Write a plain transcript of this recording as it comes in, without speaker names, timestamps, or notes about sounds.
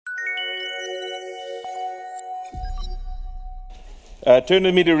Turn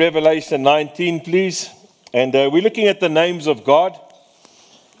with me to Revelation 19, please. And we're looking at the names of God.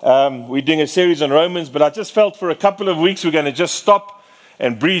 We're doing a series on Romans, but I just felt for a couple of weeks we're going to just stop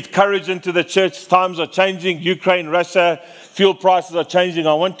and breathe courage into the church. Times are changing. Ukraine, Russia, fuel prices are changing.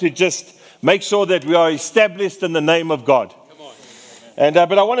 I want to just make sure that we are established in the name of God. And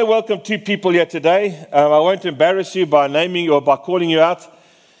but I want to welcome two people here today. I won't embarrass you by naming you or by calling you out.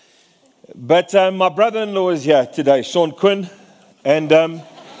 But my brother-in-law is here today, Sean Quinn. And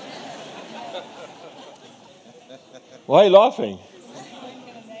why are you laughing?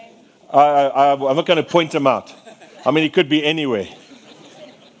 I'm not going to point him out. I mean, he could be anywhere.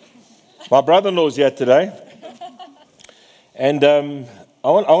 My brother-in-law is here today. And I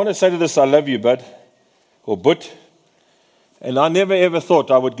want to say to this, I love you, bud, or but. And I never ever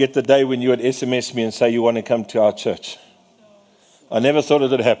thought I would get the day when you would SMS me and say you want to come to our church. I never thought it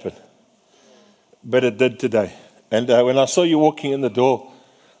would happen. But it did today. And when I saw you walking in the door,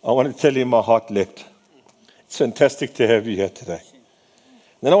 I want to tell you my heart leapt. It's fantastic to have you here today.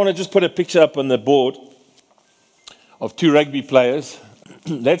 Then I want to just put a picture up on the board of two rugby players.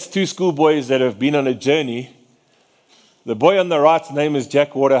 That's two schoolboys that have been on a journey. The boy on the right's name is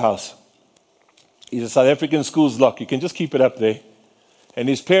Jack Waterhouse. He's a South African schools lock. You can just keep it up there. And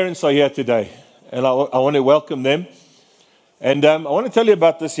his parents are here today. And I want to welcome them. And I want to tell you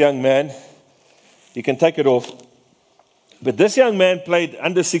about this young man. You can take it off. But this young man played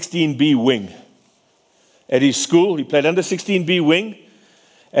under 16B wing at his school. He played under 16B wing,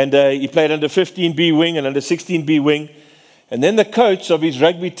 and he played under 15B wing and under 16B wing. And then the coach of his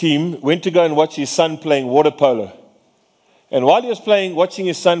rugby team went to go and watch his son playing water polo. And while he was watching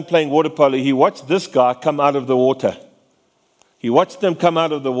his son playing water polo, he watched this guy come out of the water. He watched him come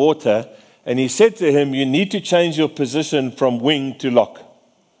out of the water, and he said to him, "You need to change your position from wing to lock."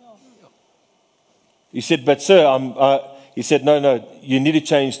 He said, "But sir, He said, no, you need to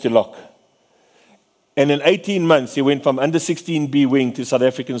change to lock." And in 18 months, he went from under 16B wing to South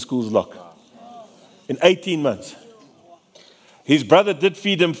African schools lock. In 18 months. His brother did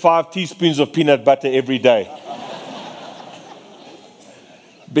feed him 5 teaspoons of peanut butter every day.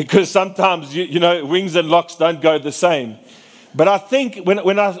 Because sometimes, you know, wings and locks don't go the same. But I think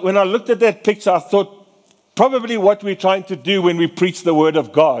when I looked at that picture, I thought probably what we're trying to do when we preach the word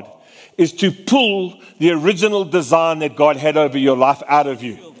of God is to pull the original design that God had over your life out of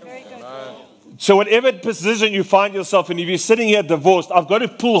you. So whatever position you find yourself in, if you're sitting here divorced, I've got to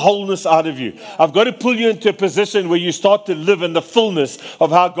pull wholeness out of you. I've got to pull you into a position where you start to live in the fullness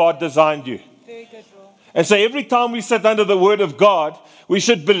of how God designed you. Very good, Rory. And so every time we sit under the word of God, we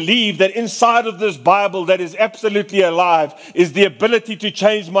should believe that inside of this Bible that is absolutely alive is the ability to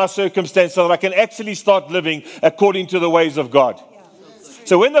change my circumstance so that I can actually start living according to the ways of God.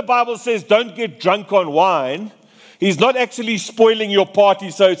 So when the Bible says don't get drunk on wine, he's not actually spoiling your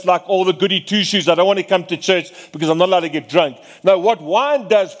party so it's like all the goody two-shoes. I don't want to come to church because I'm not allowed to get drunk. No, what wine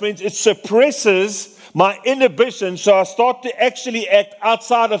does, friends, it suppresses my inhibition so I start to actually act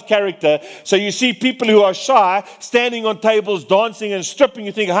outside of character. So you see people who are shy standing on tables, dancing and stripping.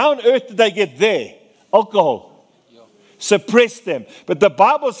 You think, how on earth did they get there? Alcohol. Suppress them. But the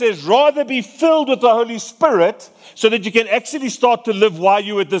Bible says rather be filled with the Holy Spirit so that you can actually start to live while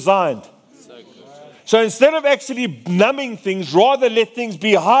you were designed. So instead of actually numbing things, rather let things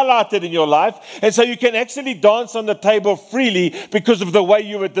be highlighted in your life. And so you can actually dance on the table freely because of the way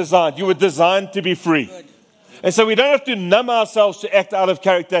you were designed. You were designed to be free. And so we don't have to numb ourselves to act out of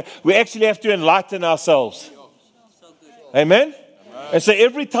character. We actually have to enlighten ourselves. Amen? And so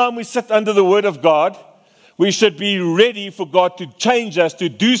every time we sit under the word of God, we should be ready for God to change us, to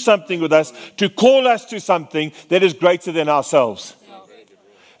do something with us, to call us to something that is greater than ourselves.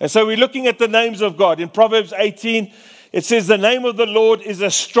 And so we're looking at the names of God. In Proverbs 18, it says, the name of the Lord is a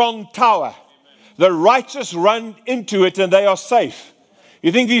strong tower. The righteous run into it and they are safe.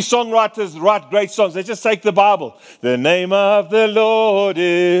 You think these songwriters write great songs? They just take the Bible. The name of the Lord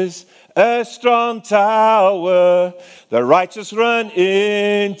is a strong tower. The righteous run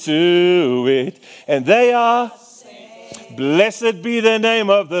into it, and they are saved. Blessed be the name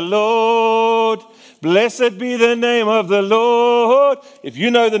of the Lord. Blessed be the name of the Lord. If you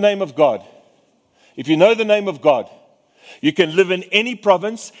know the name of God, you can live in any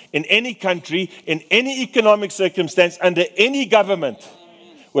province, in any country, in any economic circumstance, under any government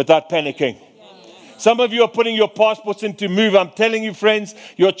without panicking. Some of you are putting your passports in to move. I'm telling you, friends,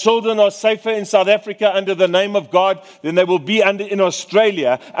 your children are safer in South Africa under the name of God than they will be in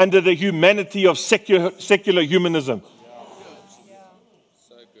Australia under the humanity of secular humanism.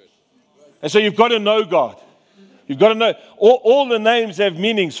 And so you've got to know God. You've got to know. All the names have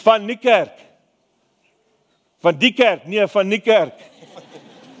meanings. Van Niekerk. Van die kerk, nee, van die kerk.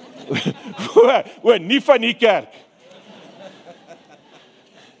 Nie van die kerk.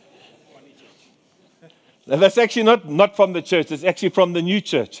 And that's actually not from the church. It's actually from the new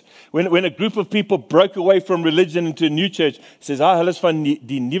church. When a group of people broke away from religion into a new church, it says, hulle is van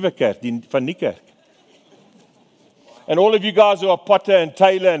die nuwe kerk, van die kerk. And all of you guys who are Potter and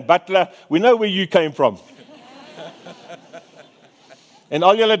Taylor and Butler, we know where you came from. And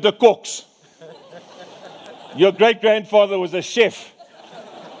al julle de koks. Your great-grandfather was a chef.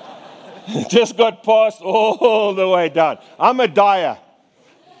 Just got passed all the way down. I'm a dyer.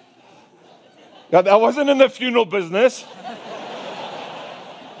 I wasn't in the funeral business.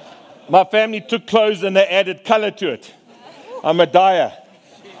 My family took clothes and they added color to it. I'm a dyer.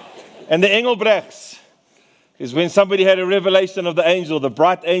 And the Engelbrechts is when somebody had a revelation of the angel, the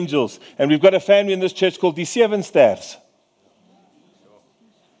bright angels. And we've got a family in this church called the Seven Stars.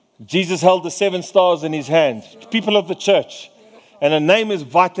 Jesus held the 7 stars in his hand. People of the church. And a name is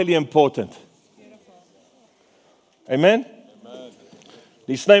vitally important. Amen?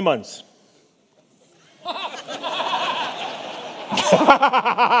 Die Sneemans.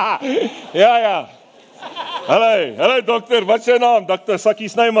 Ja. Hallo dokter, wat is jou naam? Dr. Sakkie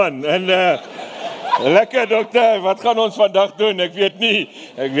Snyman. En lekker dokter, wat gaan ons vandag doen? Ek weet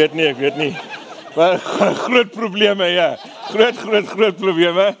nie. Maar groot probleme, ja. Groot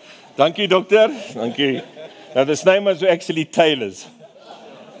probleme. Dankie dokter. Dankie. Now the Snymans were actually tailors.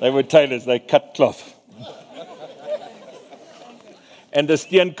 They were tailors, they cut cloth. And the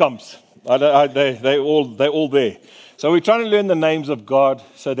Steenkamps. They all there. So we're trying to learn the names of God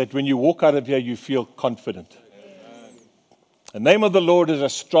so that when you walk out of here, you feel confident. Amen. The name of the Lord is a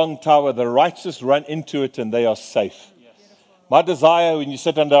strong tower. The righteous run into it and they are safe. Yes. My desire when you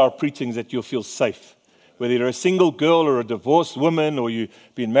sit under our preaching is that you'll feel safe. Whether you're a single girl or a divorced woman or you've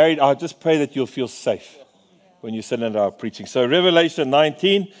been married, I just pray that you'll feel safe when you sit under our preaching. So Revelation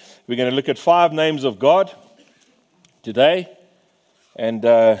 19, we're going to look at 5 names of God today. And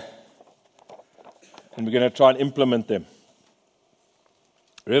we're going to try and implement them.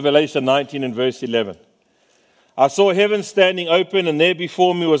 Revelation 19 and verse 11. I saw heaven standing open, and there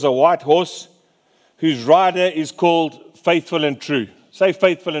before me was a white horse, whose rider is called Faithful and True. Say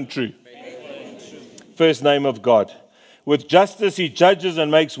faithful and true. Faithful and true. First name of God. With justice he judges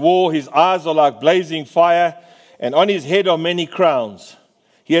and makes war. His eyes are like blazing fire, and on his head are many crowns.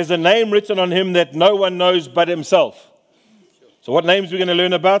 He has a name written on him that no one knows but himself. So what names are we going to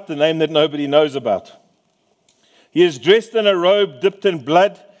learn about? The name that nobody knows about. He is dressed in a robe dipped in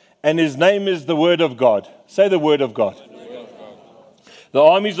blood, and his name is the Word of God. Say the Word of God. The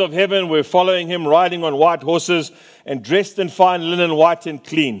armies of heaven were following him, riding on white horses, and dressed in fine linen, white and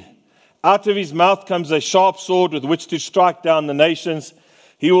clean. Out of his mouth comes a sharp sword with which to strike down the nations.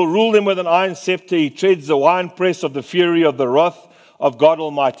 He will rule them with an iron scepter. He treads the winepress of the fury of the wrath of God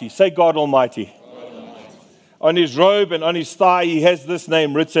Almighty. Say God Almighty. On his robe and on his thigh, he has this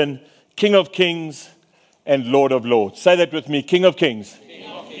name written, King of Kings and Lord of Lords. Say that with me, King of Kings,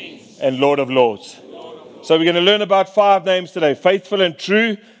 and Lord of Lords. So we're going to learn about 5 names today. Faithful and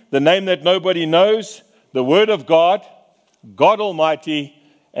True, the name that nobody knows, the Word of God, God Almighty,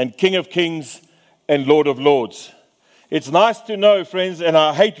 and King of Kings and Lord of Lords. It's nice to know, friends, and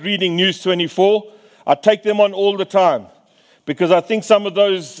I hate reading News 24. I take them on all the time because I think some of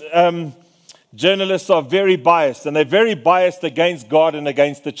those journalists are very biased, and they're very biased against God and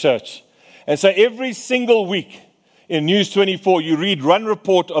against the church. And so every single week in News 24, you read one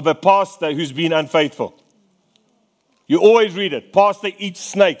report of a pastor who's been unfaithful. You always read it. Pastor eats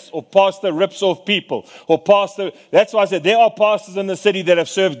snakes, or pastor rips off people, or pastor... That's why I said there are pastors in the city that have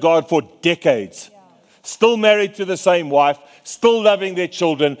served God for decades. Still married to the same wife, still loving their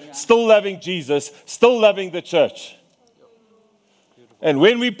children, still loving Jesus, still loving the church. And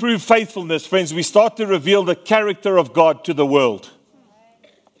when we prove faithfulness, friends, we start to reveal the character of God to the world.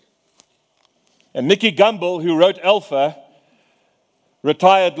 And Nicky Gumbel, who wrote Alpha,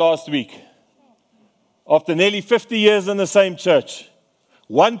 retired last week. After nearly 50 years in the same church,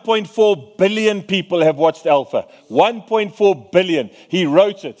 1.4 billion people have watched Alpha. 1.4 billion. He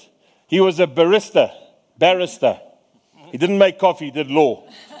wrote it. He was a barrister. He didn't make coffee, he did law.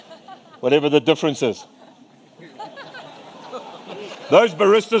 Whatever the difference is. Those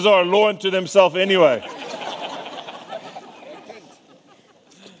baristas are a law unto themselves anyway.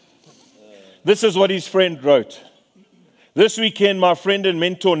 This is what his friend wrote. This weekend, my friend and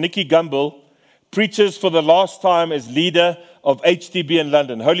mentor, Nicky Gumbel, preaches for the last time as leader of HTB in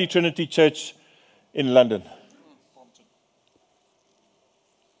London, Holy Trinity Church in London.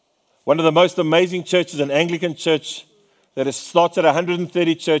 One of the most amazing churches, an Anglican church that has started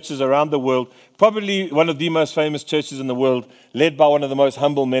 130 churches around the world, probably one of the most famous churches in the world, led by one of the most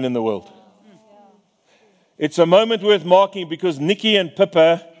humble men in the world. It's a moment worth marking because Nikki and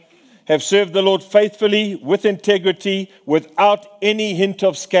Pippa have served the Lord faithfully, with integrity, without any hint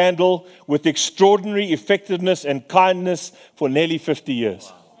of scandal, with extraordinary effectiveness and kindness for nearly 50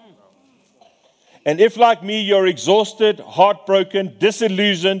 years. And if, like me, you're exhausted, heartbroken,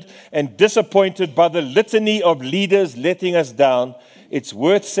 disillusioned, and disappointed by the litany of leaders letting us down, it's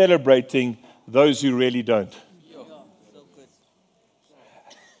worth celebrating those who really don't.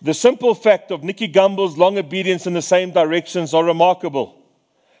 The simple fact of Nicky Gumbel's long obedience in the same directions are remarkable.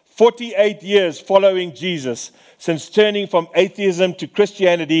 48 years following Jesus, since turning from atheism to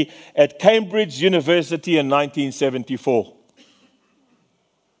Christianity at Cambridge University in 1974.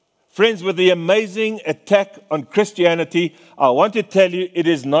 Friends, with the amazing attack on Christianity, I want to tell you it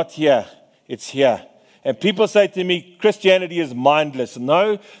is not here, it's here. And people say to me, Christianity is mindless.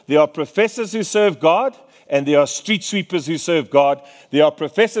 No, there are professors who serve God, and there are street sweepers who serve God. There are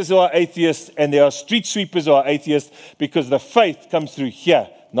professors who are atheists, and there are street sweepers who are atheists, because the faith comes through here,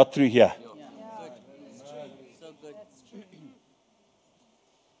 not through here.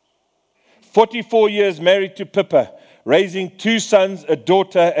 44 years married to Pippa, raising 2 sons, a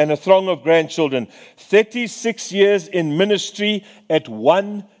daughter, and a throng of grandchildren. 36 years in ministry at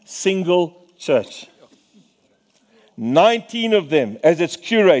one single church. 19 of them as its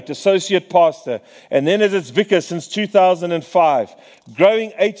curate, associate pastor, and then as its vicar since 2005,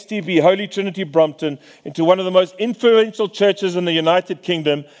 growing HTB, Holy Trinity Brompton, into one of the most influential churches in the United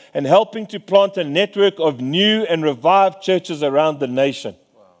Kingdom, and helping to plant a network of new and revived churches around the nation.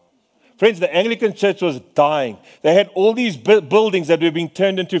 Friends, the Anglican church was dying. They had all these buildings that were being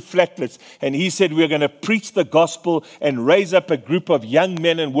turned into flatlets. And he said, we're going to preach the gospel and raise up a group of young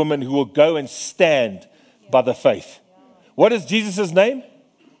men and women who will go and stand by the faith. What is Jesus' name?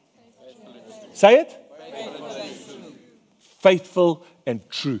 Say it. Faithful and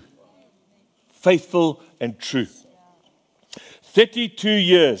true. Faithful and true. 32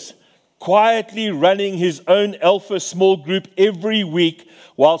 years, quietly running his own Alpha small group every week,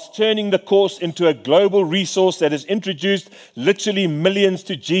 whilst turning the course into a global resource that has introduced literally millions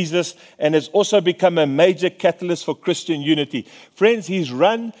to Jesus and has also become a major catalyst for Christian unity. Friends, he's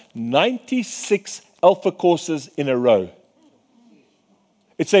run 96 Alpha courses in a row.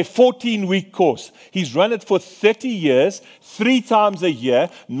 It's a 14-week course. He's run it for 30 years, 3 times a year,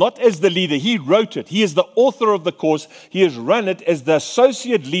 not as the leader. He wrote it. He is the author of the course. He has run it as the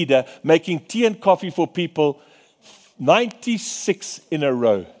associate leader, making tea and coffee for people, 96 in a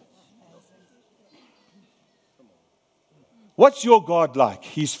row. What's your God like?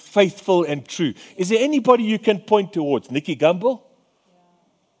 He's faithful and true. Is there anybody you can point towards? Nicky Gumbel?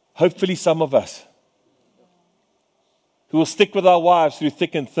 Hopefully some of us. Who will stick with our wives through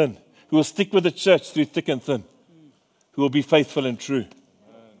thick and thin. Who will stick with the church through thick and thin. Who will be faithful and true.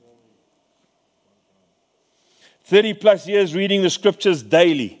 30 plus years reading the scriptures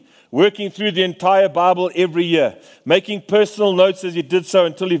daily. Working through the entire Bible every year. Making personal notes as he did so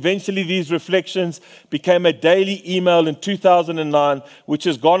until eventually these reflections became a daily email in 2009, which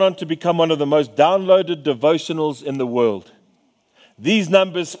has gone on to become one of the most downloaded devotionals in the world. These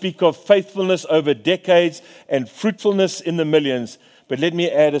numbers speak of faithfulness over decades and fruitfulness in the millions. But let me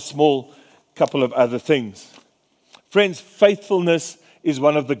add a small couple of other things. Friends, faithfulness is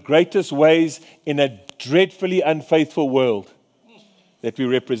one of the greatest ways in a dreadfully unfaithful world that we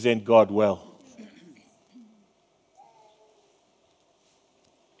represent God well.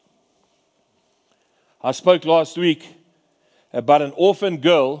 I spoke last week about an orphan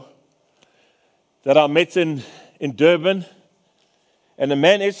girl that I met in Durban. And a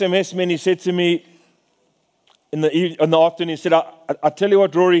man SMS'd me and he said to me in the afternoon, he said, I tell you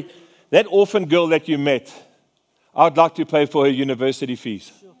what, Rory, that orphan girl that you met, I would like to pay for her university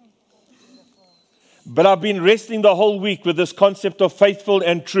fees. But I've been wrestling the whole week with this concept of faithful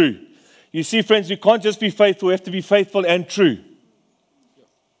and true. You see, friends, we can't just be faithful, we have to be faithful and true.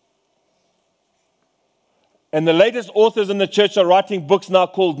 And the latest authors in the church are writing books now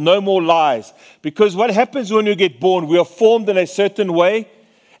called No More Lies. Because what happens when you get born, we are formed in a certain way.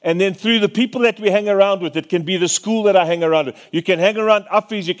 And then through the people that we hang around with, it can be the school that I hang around with. You can hang around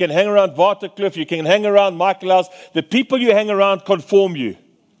Affries, you can hang around Waterkloof, you can hang around Michaelhouse. The people you hang around conform you.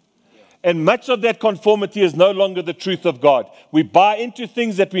 And much of that conformity is no longer the truth of God. We buy into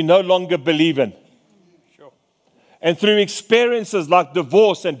things that we no longer believe in. And through experiences like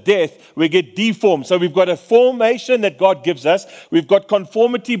divorce and death, we get deformed. So we've got a formation that God gives us. We've got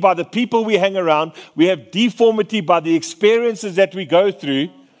conformity by the people we hang around. We have deformity by the experiences that we go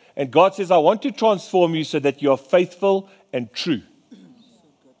through. And God says, I want to transform you so that you are faithful and true.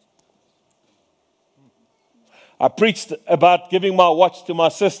 I preached about giving my watch to my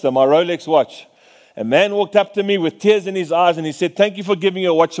sister, my Rolex watch. A man walked up to me with tears in his eyes and he said, "Thank you for giving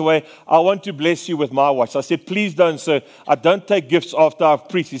your watch away. I want to bless you with my watch." I said, "Please don't, sir. I don't take gifts after I've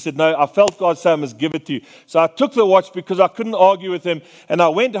preached." He said, "No, I felt God say I must give it to you." So I took the watch because I couldn't argue with him. And I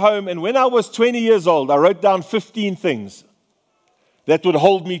went home, and when I was 20 years old, I wrote down 15 things that would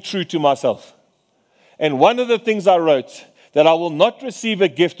hold me true to myself. And one of the things I wrote, that I will not receive a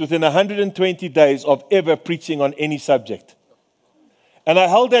gift within 120 days of ever preaching on any subject. And I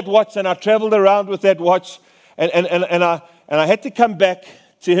held that watch and I traveled around with that watch. And I had to come back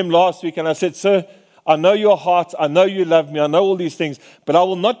to him last week and I said, "Sir, I know your heart. I know you love me. I know all these things. But I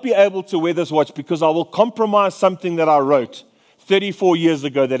will not be able to wear this watch because I will compromise something that I wrote 34 years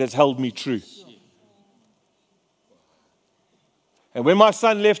ago that has held me true." And when my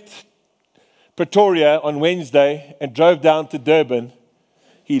son left Pretoria on Wednesday and drove down to Durban,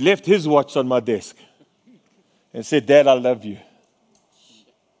 he left his watch on my desk and said, "Dad, I love you."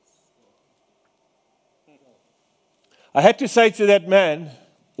 I had to say to that man,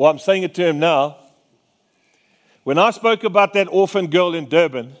 well, I'm saying it to him now, when I spoke about that orphan girl in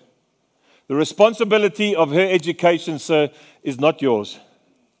Durban, the responsibility of her education, sir, is not yours.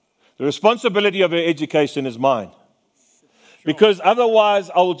 The responsibility of her education is mine. Because otherwise,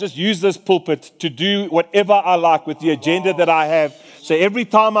 I will just use this pulpit to do whatever I like with the agenda that I have. So every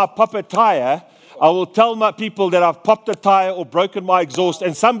time I pop a tire, I will tell my people that I've popped a tire or broken my exhaust,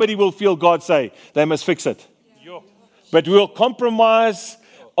 and somebody will feel God say they must fix it. But we'll compromise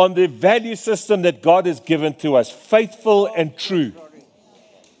on the value system that God has given to us. Faithful and true.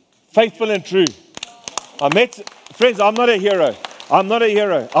 Faithful and true. Friends, I'm not a hero. I'm not a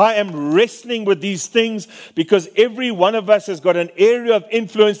hero. I am wrestling with these things because every one of us has got an area of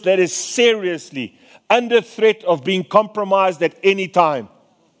influence that is seriously under threat of being compromised at any time.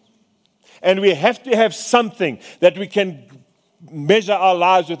 And we have to have something that we can measure our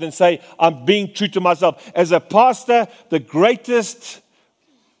lives with and say, "I'm being true to myself." As a pastor, the greatest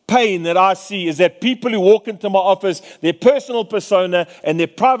pain that I see is that people who walk into my office, their personal persona and their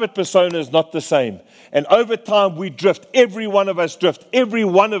private persona is not the same. And over time, we drift. Every one of us drift. Every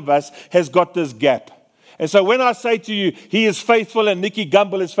one of us has got this gap. And so when I say to you, he is faithful and Nikki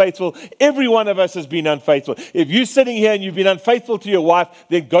Gumbel is faithful, every one of us has been unfaithful. If you're sitting here and you've been unfaithful to your wife,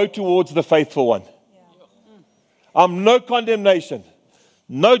 then go towards the faithful one. I'm no condemnation,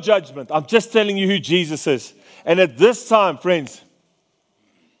 no judgment. I'm just telling you who Jesus is. And at this time, friends,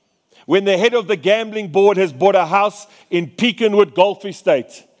 when the head of the gambling board has bought a house in Peakenwood Golf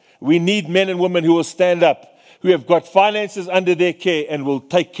Estate, we need men and women who will stand up, who have got finances under their care and will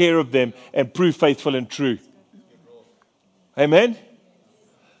take care of them and prove faithful and true. Amen?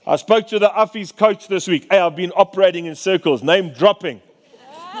 I spoke to the Affies coach this week. Hey, I've been operating in circles, name dropping.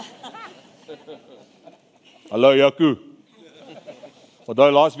 Hallo Jaco. Want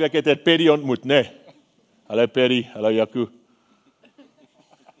daai laas week het ek Perry ontmoet, né? Hallo Perry, hallo Jaco.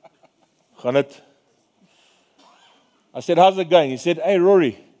 Gaan dit? I said, "How's it going?" He said, "Hey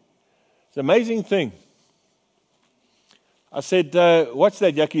Rory, it's an amazing thing." I said, "What's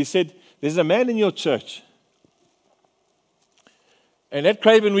that, Jaco?" He said, "There's a man in your church. And at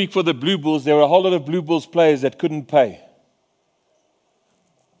Craven Week for the Blue Bulls, there were a whole lot of Blue Bulls players that couldn't pay.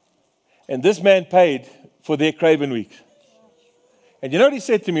 And this man paid for their Craven Week." And you know what he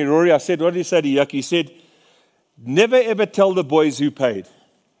said to me, Rory? I said, "What did he say to Yuck?" He said, "Never ever tell the boys who paid.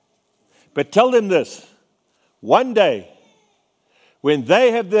 But tell them this, one day, when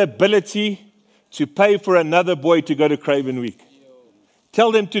they have the ability to pay for another boy to go to Craven Week,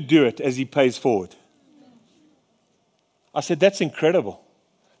 tell them to do it as he pays forward." I said, "That's incredible.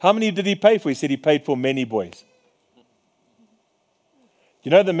 How many did he pay for?" He said he paid for many boys. You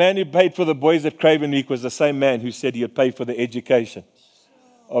know, the man who paid for the boys at Craven Week was the same man who said he would pay for the education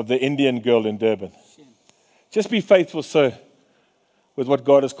of the Indian girl in Durban. Just be faithful, sir, with what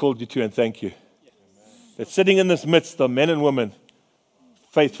God has called you to, and thank you. That sitting in this midst are men and women,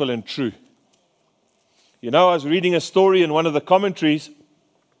 faithful and true. You know, I was reading a story in one of the commentaries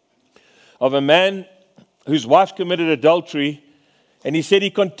of a man whose wife committed adultery, and he said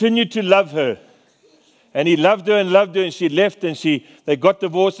he continued to love her. And he loved her, and she left, and they got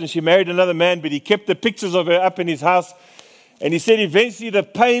divorced, and she married another man, but he kept the pictures of her up in his house. And he said eventually the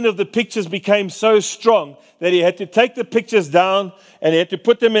pain of the pictures became so strong that he had to take the pictures down, and he had to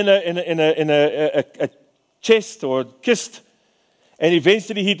put them in a chest or a kist. And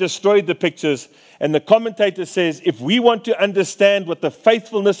eventually he destroyed the pictures. And the commentator says, if we want to understand what the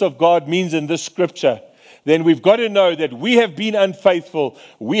faithfulness of God means in this scripture, then we've got to know that we have been unfaithful.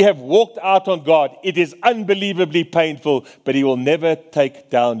 We have walked out on God. It is unbelievably painful, but he will never take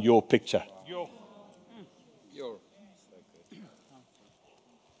down your picture.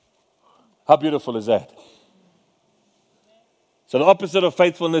 How beautiful is that? So the opposite of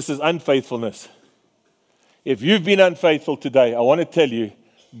faithfulness is unfaithfulness. If you've been unfaithful today, I want to tell you,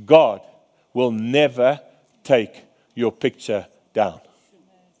 God will never take your picture down.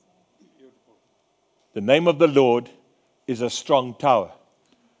 The name of the Lord is a strong tower.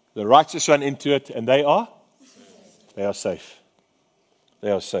 The righteous run into it, and they are safe.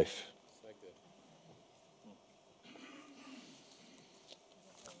 They are safe.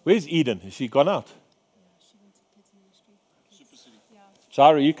 Where's Eden? Has she gone out?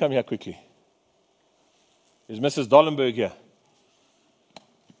 Shara, you come here quickly. Is Mrs. Dollenberg here?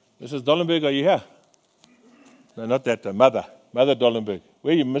 Mrs. Dollenberg, are you here? No, not that. Mother Dollenberg.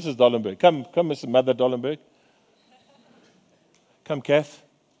 Where are you, Mrs. Dollenberg? Come, Mrs. Mother Dollenberg. Come, Kath.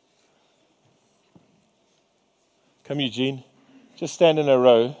 Come, Eugene. Just stand in a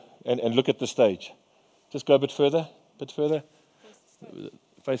row and look at the stage. Just go a bit further.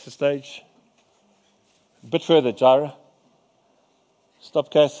 Face the stage. A bit further, Jara. Stop,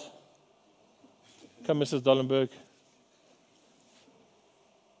 Kath. Come, Mrs. Dollenberg.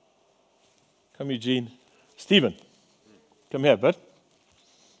 Come, Eugene. Stephen, come here, bud.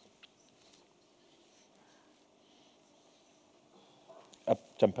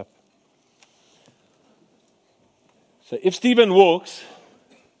 Up, jump up. So if Stephen walks,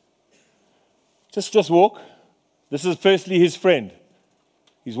 just walk. This is firstly his friend.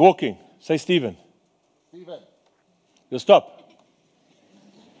 He's walking. Say, Stephen. Stephen. You'll stop.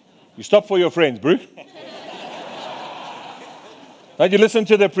 You stop for your friends, Bruce. Don't you listen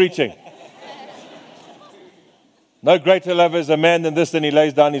to the preaching? No greater love is a man than this, than he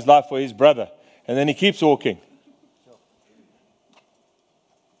lays down his life for his brother. And then he keeps walking.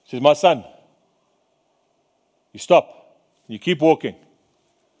 He says, my son, you stop. You keep walking.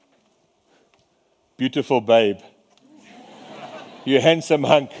 Beautiful babe. You handsome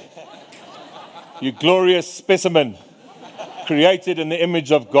hunk. You glorious specimen. Created in the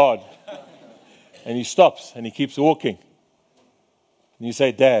image of God. And he stops and he keeps walking. And you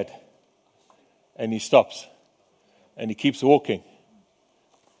say, Dad. And he stops. And he keeps walking.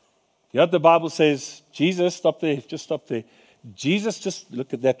 You know what the Bible says? Jesus, stop there, just stop there. Jesus, just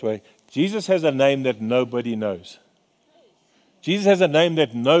look at that way. Jesus has a name that nobody knows. Jesus has a name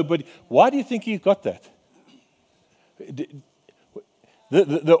that nobody... Why do you think he got that?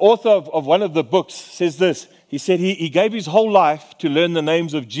 The author of one of the books says this. He said he gave his whole life to learn the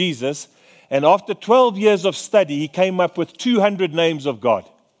names of Jesus. And after 12 years of study, he came up with 200 names of God.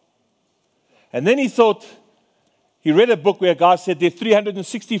 And then he thought... He read a book where a guy said there are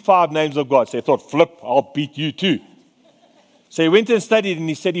 365 names of God. So he thought, flip, I'll beat you too. So he went and studied and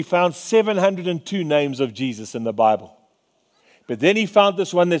he said he found 702 names of Jesus in the Bible. But then he found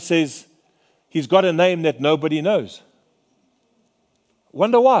this one that says he's got a name that nobody knows.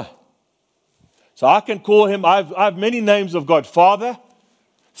 Wonder why? So I can call him, I have many names of God. Father,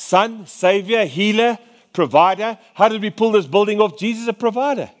 Son, Savior, Healer, Provider. How did we pull this building off? Jesus is a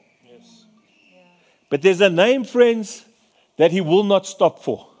provider. But there's a name, friends, that he will not stop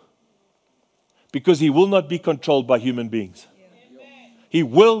for. Because he will not be controlled by human beings. He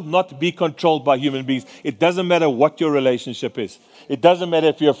will not be controlled by human beings. It doesn't matter what your relationship is. It doesn't matter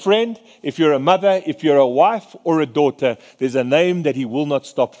if you're a friend, if you're a mother, if you're a wife or a daughter. There's a name that he will not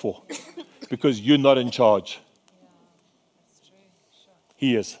stop for. Because you're not in charge.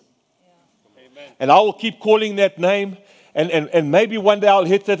 He is. And I will keep calling that name. And maybe one day I'll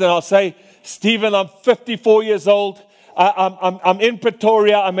hit it and I'll say, Stephen, I'm 54 years old. I'm in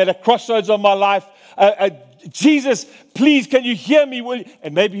Pretoria. I'm at a crossroads of my life. Jesus, please, can you hear me? Will you?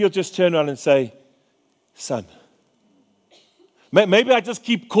 And maybe he'll just turn around and say, son. Maybe I just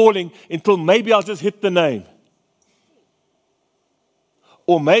keep calling until maybe I'll just hit the name.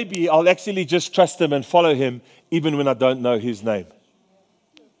 Or maybe I'll actually just trust him and follow him even when I don't know his name.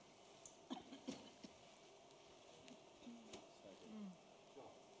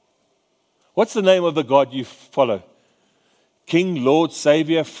 What's the name of the God you follow? King, Lord,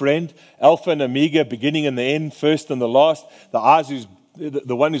 Savior, friend, Alpha and Omega, beginning and the end, first and the last,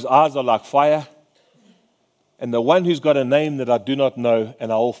 the one whose eyes are like fire, and the one who's got a name that I do not know, and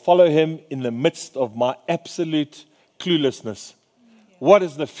I will follow him in the midst of my absolute cluelessness. What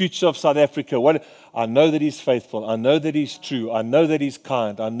is the future of South Africa? I know that he's faithful. I know that he's true. I know that he's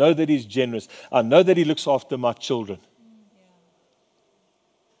kind. I know that he's generous. I know that he looks after my children.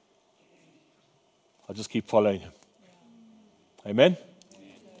 I'll just keep following him. Amen?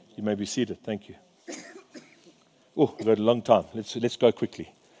 You may be seated. Thank you. Oh, we've got a long time. Let's go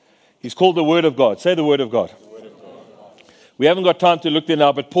quickly. He's called the Word of God. Say the Word of God. We haven't got time to look there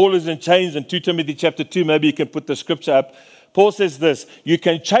now, but Paul is in chains in 2 Timothy chapter 2. Maybe you can put the scripture up. Paul says this, you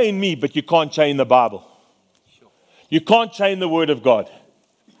can chain me, but you can't chain the Bible. You can't chain the Word of God.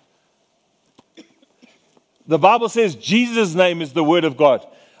 The Bible says Jesus' name is the Word of God.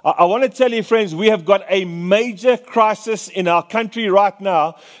 I want to tell you, friends, we have got a major crisis in our country right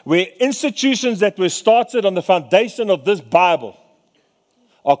now where institutions that were started on the foundation of this Bible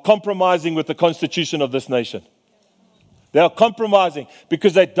are compromising with the constitution of this nation. They are compromising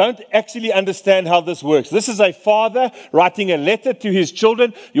because they don't actually understand how this works. This is a father writing a letter to his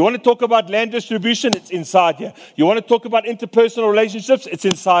children. You want to talk about land distribution? It's inside here. You want to talk about interpersonal relationships? It's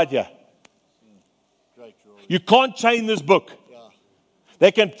inside here. You can't chain this book.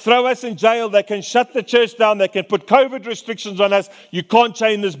 They can throw us in jail. They can shut the church down. They can put COVID restrictions on us. You can't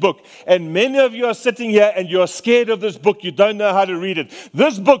chain this book. And many of you are sitting here and you're scared of this book. You don't know how to read it.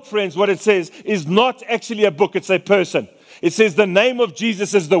 This book, friends, what it says is not actually a book. It's a person. It says the name of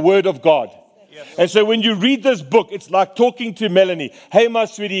Jesus is the Word of God. Yes. And so when you read this book, it's like talking to Melanie. Hey, my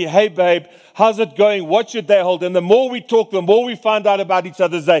sweetie. Hey, babe. How's it going? What should they hold? And the more we talk, the more we find out about each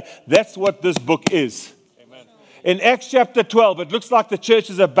other's day. That's what this book is. In Acts chapter 12, it looks like the church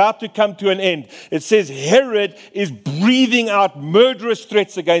is about to come to an end. It says Herod is breathing out murderous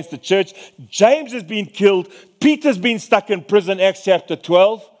threats against the church. James has been killed. Peter's been stuck in prison, Acts chapter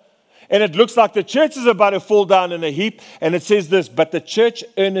 12. And it looks like the church is about to fall down in a heap. And it says this, but the church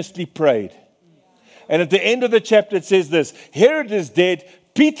earnestly prayed. And at the end of the chapter, it says this, Herod is dead,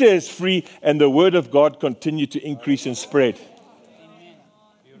 Peter is free, and the word of God continued to increase and spread.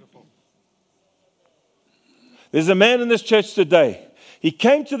 There's a man in this church today. He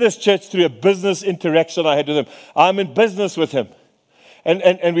came to this church through a business interaction I had with him. I'm in business with him.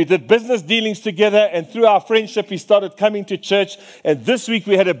 And we did business dealings together. And through our friendship, he started coming to church. And this week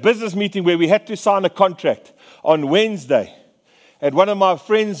we had a business meeting where we had to sign a contract on Wednesday at one of my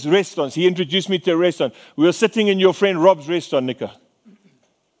friend's restaurants. He introduced me to a restaurant. We were sitting in your friend Rob's restaurant, Nico.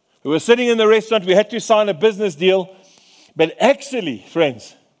 We were sitting in the restaurant. We had to sign a business deal. But actually,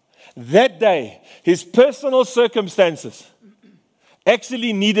 friends, that day, his personal circumstances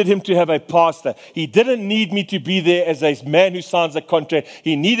actually needed him to have a pastor. He didn't need me to be there as a man who signs a contract.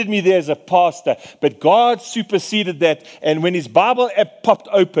 He needed me there as a pastor. But God superseded that. And when his Bible app popped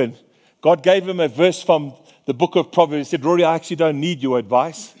open, God gave him a verse from the book of Proverbs. He said, Rory, I actually don't need your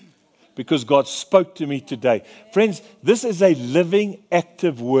advice because God spoke to me today. Friends, this is a living,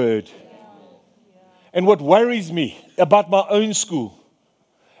 active word. And what worries me about my own school,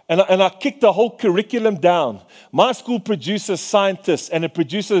 and I kicked the whole curriculum down. My school produces scientists, and it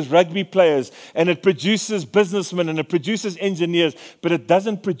produces rugby players, and it produces businessmen, and it produces engineers, but it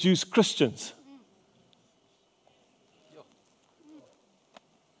doesn't produce Christians.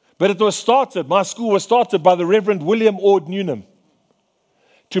 But my school was started by the Reverend William Ord Newnham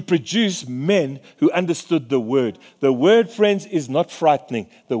to produce men who understood the word. The word, friends, is not frightening.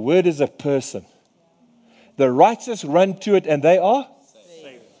 The word is a person. The righteous run to it, and they are?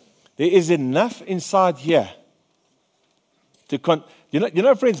 There is enough inside here to you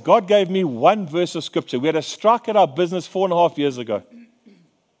know, friends, God gave me one verse of scripture. We had a strike at our business 4.5 years ago.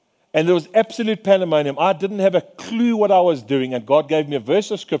 And there was absolute pandemonium. I didn't have a clue what I was doing. And God gave me a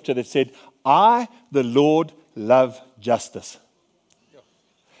verse of scripture that said, I, the Lord, love justice.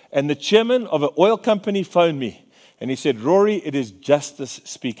 And the chairman of an oil company phoned me. And he said, Rory, it is justice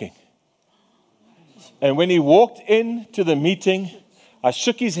speaking. And when he walked into the meeting, I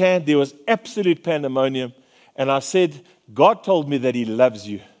shook his hand. There was absolute pandemonium. And I said, God told me that he loves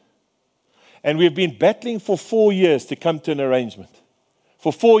you. And we've been battling for 4 years to come to an arrangement.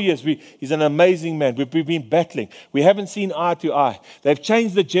 For 4 years. He's an amazing man. We've been battling. We haven't seen eye to eye. They've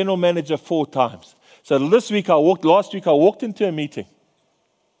changed the general manager 4 times. So last week I walked into a meeting.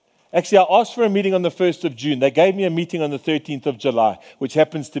 Actually, I asked for a meeting on the 1st of June. They gave me a meeting on the 13th of July, which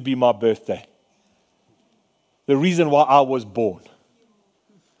happens to be my birthday. The reason why I was born.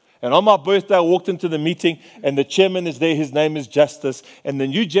 And on my birthday, I walked into the meeting, and the chairman is there. His name is Justice. And the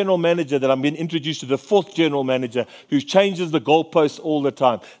new general manager that I'm being introduced to, the 4th general manager, who changes the goalposts all the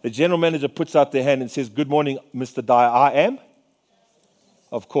time. The general manager puts out their hand and says, good morning, Mr. Dyer. I am?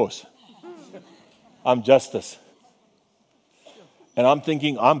 Of course. I'm Justice. And I'm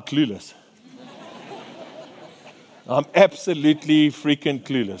thinking, I'm clueless. I'm absolutely freaking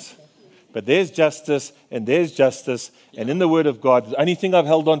clueless. But there's justice, and there's justice. And in the Word of God, the only thing I've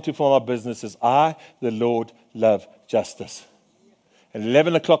held on to for my business is I, the Lord, love justice. At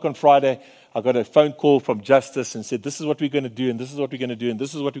 11 o'clock on Friday, I got a phone call from Justice and said, this is what we're going to do, and this is what we're going to do, and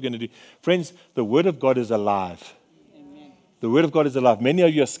this is what we're going to do. Friends, the Word of God is alive. Amen. The Word of God is alive. Many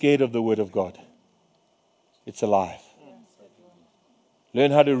of you are scared of the Word of God. It's alive.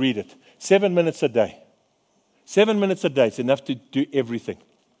 Learn how to read it. 7 minutes a day. 7 minutes a day is enough to do everything.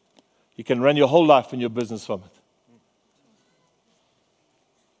 You can run your whole life and your business from it.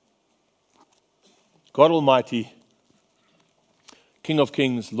 God Almighty, King of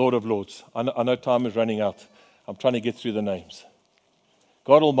Kings, Lord of Lords. I know time is running out. I'm trying to get through the names.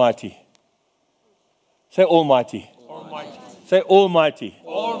 God Almighty. Say Almighty. Almighty. Say Almighty.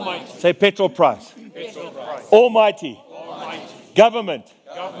 Almighty. Say petrol price. Petrol price. Almighty. Almighty. Government.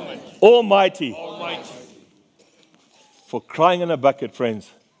 Government. Almighty. Almighty. For crying in a bucket, friends.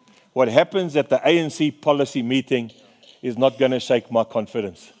 What happens at the ANC policy meeting is not going to shake my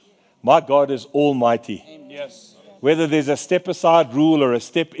confidence. My God is almighty. Yes. Whether there's a step aside rule or a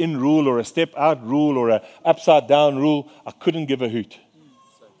step in rule or a step out rule or an upside down rule, I couldn't give a hoot.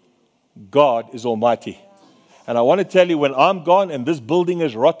 God is almighty. And I want to tell you, when I'm gone and this building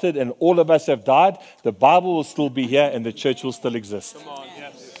is rotted and all of us have died, the Bible will still be here and the church will still exist. Come on.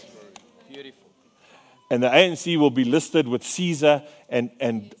 Yes. Beautiful. And the ANC will be listed with Caesar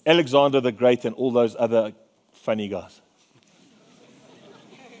and Alexander the Great and all those other funny guys.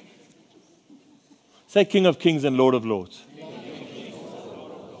 Say King of Kings and Lord of Lords.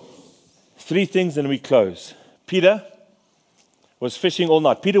 Three things and we close. Peter was fishing all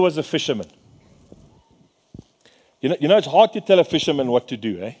night. Peter was a fisherman. You know, it's hard to tell a fisherman what to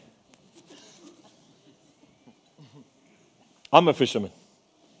do, eh? I'm a fisherman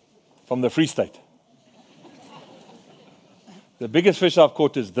from the Free State. The biggest fish I've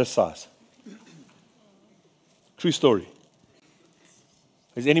caught is this size. True story.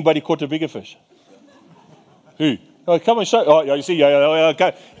 Has anybody caught a bigger fish? Who? Oh, come and show. Oh, yeah, you see, yeah,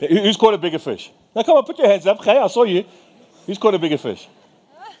 okay. Who's caught a bigger fish? Now, come on, put your hands up. Okay, I saw you. Who's caught a bigger fish?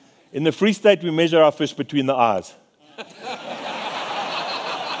 In the Free State, we measure our fish between the eyes.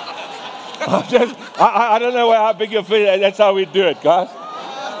 I don't know how big your fish is. That's how we do it, guys.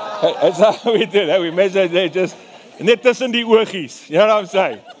 That's how we do it. We measure it just net tussen die oogies. You know what I'm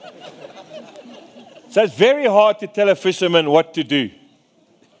saying? So it's very hard to tell a fisherman what to do.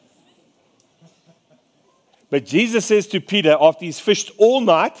 But Jesus says to Peter, after he's fished all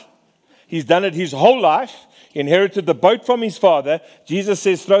night, he's done it his whole life, inherited the boat from his father. Jesus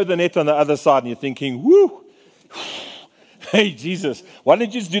says, throw the net on the other side. And you're thinking, whoo. Hey, Jesus, why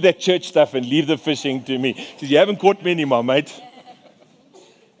don't you just do that church stuff and leave the fishing to me? He says, you haven't caught me anymore, mate.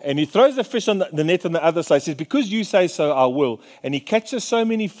 And he throws the fish on the net on the other side. He says, because you say so, I will. And he catches so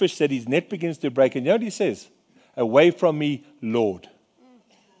many fish that his net begins to break. And you know what he says? Away from me, Lord.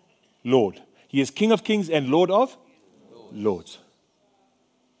 Lord. He is King of Kings and Lord of Lords.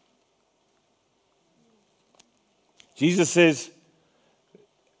 Jesus says,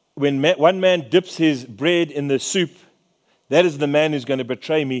 when one man dips his bread in the soup, that is the man who's going to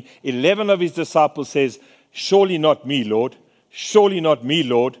betray me. 11 of his disciples says, surely not me, Lord. Surely not me,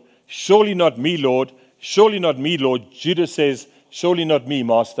 Lord. Surely not me, Lord. Surely not me, Lord. Judas says, surely not me,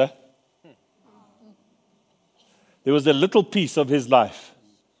 Master. There was a little piece of his life.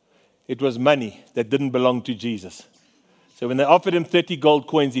 It was money that didn't belong to Jesus. So when they offered him 30 gold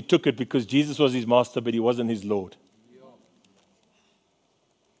coins, he took it because Jesus was his master, but he wasn't his Lord.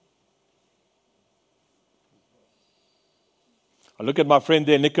 I look at my friend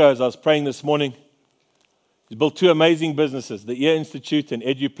there, Nico, as I was praying this morning. He's built two amazing businesses, the Ear Institute and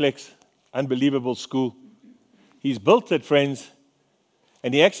Eduplex, unbelievable school. He's built it, friends,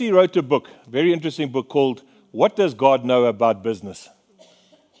 and he actually wrote a book, a very interesting book called, What Does God Know About Business?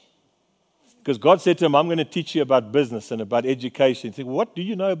 Because God said to him, I'm going to teach you about business and about education. You think, what do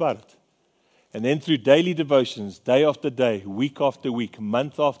you know about it? And then through daily devotions, day after day, week after week,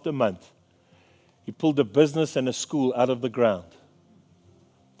 month after month, he pulled a business and a school out of the ground.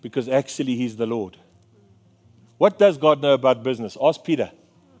 Because actually he's the Lord. What does God know about business? Ask Peter.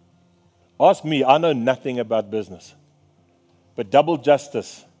 Ask me. I know nothing about business. But double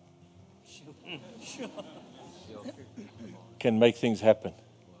justice can make things happen.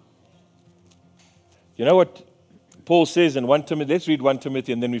 You know what Paul says in 1 Timothy? Let's read 1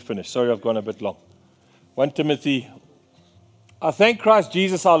 Timothy and then we finish. Sorry, I've gone a bit long. 1 Timothy. I thank Christ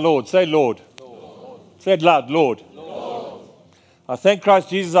Jesus our Lord. Say Lord. Lord. Say it loud, Lord. Lord. I thank Christ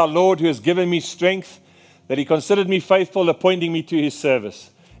Jesus our Lord who has given me strength, that he considered me faithful, appointing me to his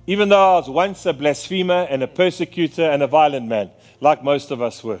service. Even though I was once a blasphemer and a persecutor and a violent man, like most of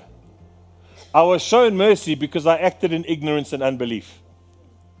us were. I was shown mercy because I acted in ignorance and unbelief.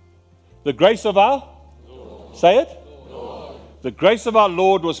 The grace of our Lord. Say it. Lord. The grace of our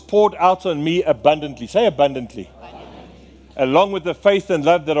Lord was poured out on me abundantly. Say abundantly. Along with the faith and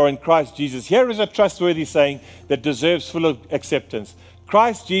love that are in Christ Jesus. Here is a trustworthy saying that deserves full acceptance.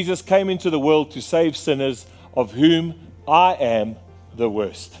 Christ Jesus came into the world to save sinners, of whom I am the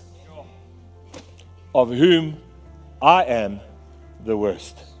worst. of whom I am the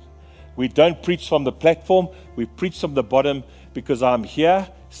worst. We don't preach from the platform, we preach from the bottom, because I'm here,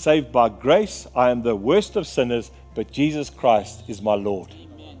 saved by grace. I am the worst of sinners, but Jesus Christ is my Lord.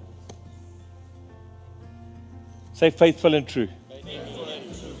 Amen. Say faithful and true.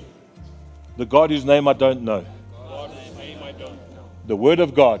 The God whose name I don't know. The Word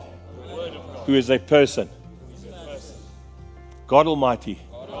of God, who is a person. God Almighty,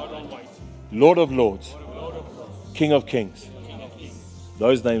 Lord of Lords, King of Kings.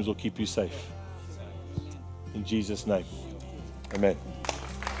 Those names will keep you safe. In Jesus' name. Amen.